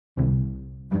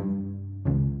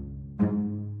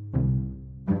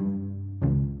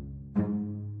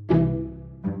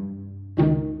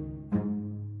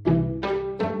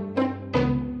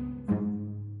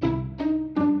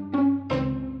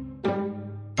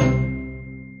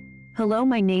Hello,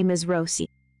 my name is Rosie.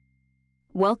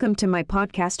 Welcome to my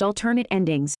podcast Alternate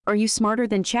Endings. Are you smarter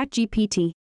than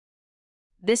ChatGPT?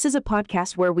 This is a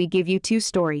podcast where we give you two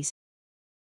stories.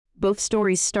 Both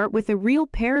stories start with a real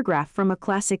paragraph from a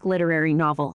classic literary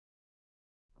novel.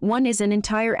 One is an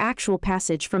entire actual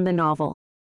passage from the novel.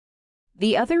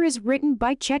 The other is written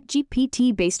by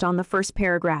ChatGPT based on the first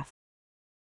paragraph.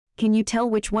 Can you tell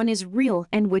which one is real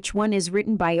and which one is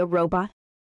written by a robot?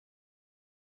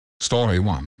 Story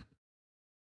 1.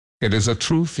 It is a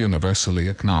truth universally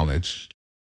acknowledged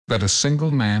that a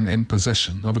single man in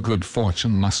possession of a good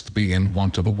fortune must be in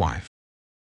want of a wife.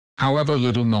 However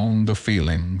little known the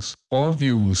feelings or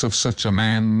views of such a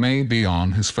man may be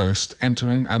on his first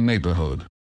entering a neighborhood,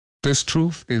 this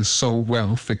truth is so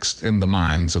well fixed in the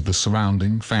minds of the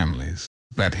surrounding families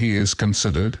that he is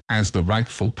considered as the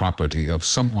rightful property of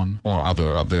someone or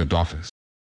other of their daughters.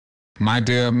 "My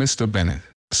dear Mr. Bennet,"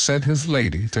 said his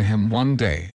lady to him one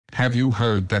day, "have you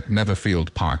heard that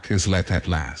Netherfield Park is let at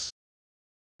last?"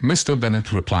 Mr.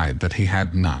 Bennet replied that he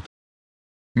had not.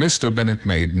 Mr. Bennet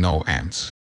made no answer.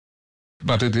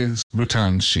 "But it is,"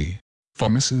 returned she, "for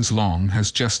Mrs. Long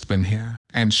has just been here,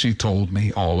 and she told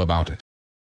me all about it."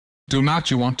 "Do not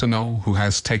you want to know who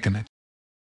has taken it?"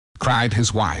 cried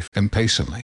his wife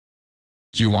impatiently.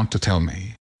 "You want to tell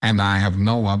me, and I have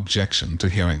no objection to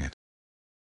hearing it."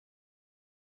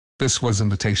 This was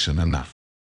invitation enough.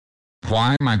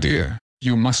 "Why, my dear,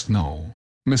 you must know.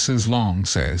 Mrs. Long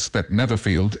says that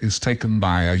Netherfield is taken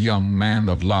by a young man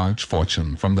of large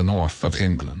fortune from the north of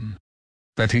England.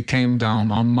 That he came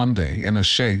down on Monday in a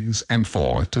chaise and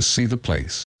four to see the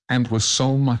place, and was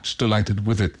so much delighted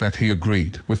with it that he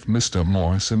agreed with Mr.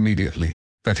 Morris immediately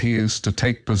that he is to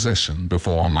take possession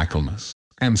before Michaelmas,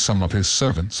 and some of his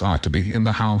servants are to be in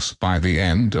the house by the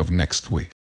end of next week."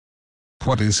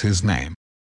 "What is his name?"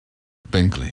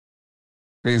 "Bingley."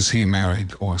 "Is he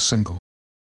married or single?"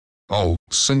 "Oh,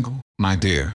 single, my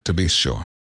dear, to be sure.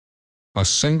 A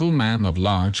single man of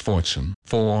large fortune,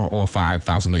 4,000 or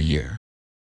 5,000 a year.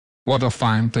 What a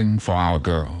fine thing for our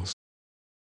girls."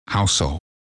 "How so?"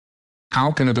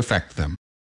 "How can it affect them?"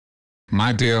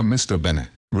 "My dear Mr.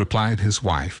 Bennet," replied his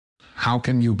wife, "how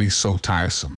can you be so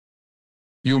tiresome?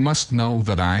 You must know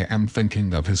that I am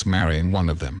thinking of his marrying one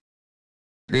of them."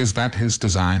 "Is that his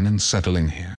design in settling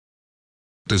here?"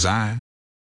 "Design?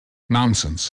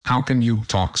 Nonsense, how can you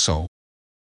talk so?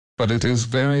 But it is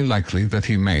very likely that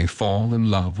he may fall in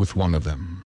love with one of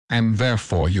them, and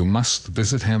therefore you must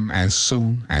visit him as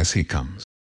soon as he comes."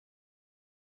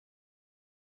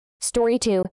 Story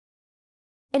 2.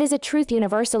 It is a truth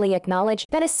universally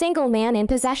acknowledged that a single man in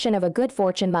possession of a good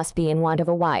fortune must be in want of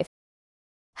a wife.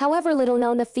 However little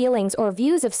known the feelings or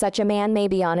views of such a man may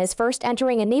be on his first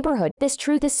entering a neighborhood, this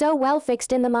truth is so well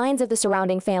fixed in the minds of the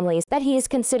surrounding families that he is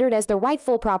considered as the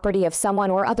rightful property of someone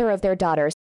or other of their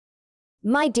daughters.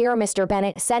 "My dear Mr.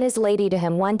 Bennet," said his lady to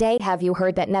him one day, "have you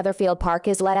heard that Netherfield Park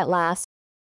is let at last?"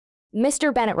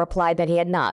 Mr. Bennet replied that he had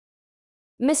not.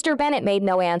 Mr. Bennet made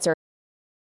no answer.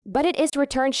 "But it is,"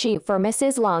 returned she, "for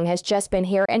Mrs. Long has just been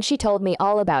here and she told me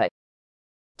all about it."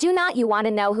 "Do not you want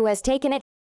to know who has taken it?"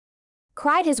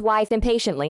 cried his wife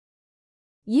impatiently.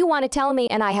 "You want to tell me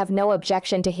and I have no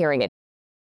objection to hearing it."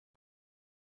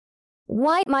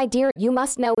 "Why, my dear, you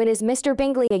must know it is Mr.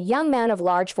 Bingley, a young man of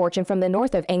large fortune from the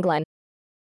north of England.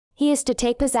 He is to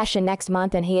take possession next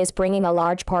month and he is bringing a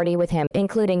large party with him,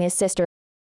 including his sister."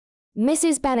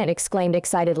 Mrs. Bennet exclaimed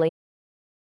excitedly.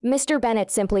 Mr.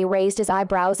 Bennet simply raised his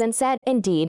eyebrows and said,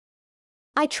 "Indeed.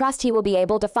 I trust he will be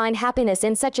able to find happiness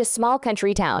in such a small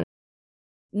country town."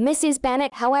 Mrs.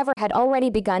 Bennet, however, had already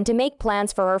begun to make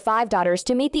plans for her 5 daughters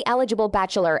to meet the eligible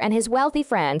bachelor and his wealthy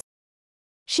friends.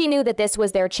 She knew that this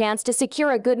was their chance to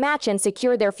secure a good match and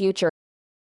secure their future.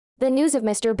 The news of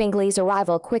Mr. Bingley's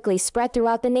arrival quickly spread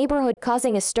throughout the neighborhood,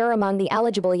 causing a stir among the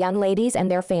eligible young ladies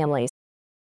and their families.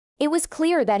 It was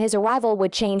clear that his arrival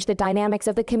would change the dynamics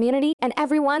of the community, and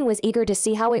everyone was eager to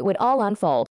see how it would all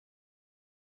unfold.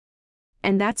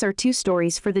 And that's our two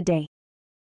stories for the day.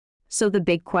 So the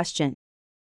big question.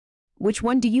 Which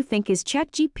one do you think is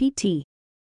ChatGPT?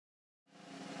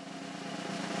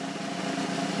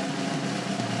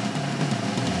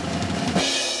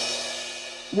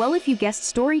 Well, if you guessed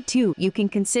story 2, you can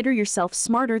consider yourself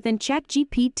smarter than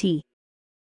ChatGPT.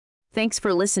 Thanks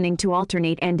for listening to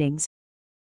Alternate Endings.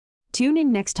 Tune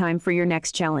in next time for your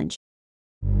next challenge.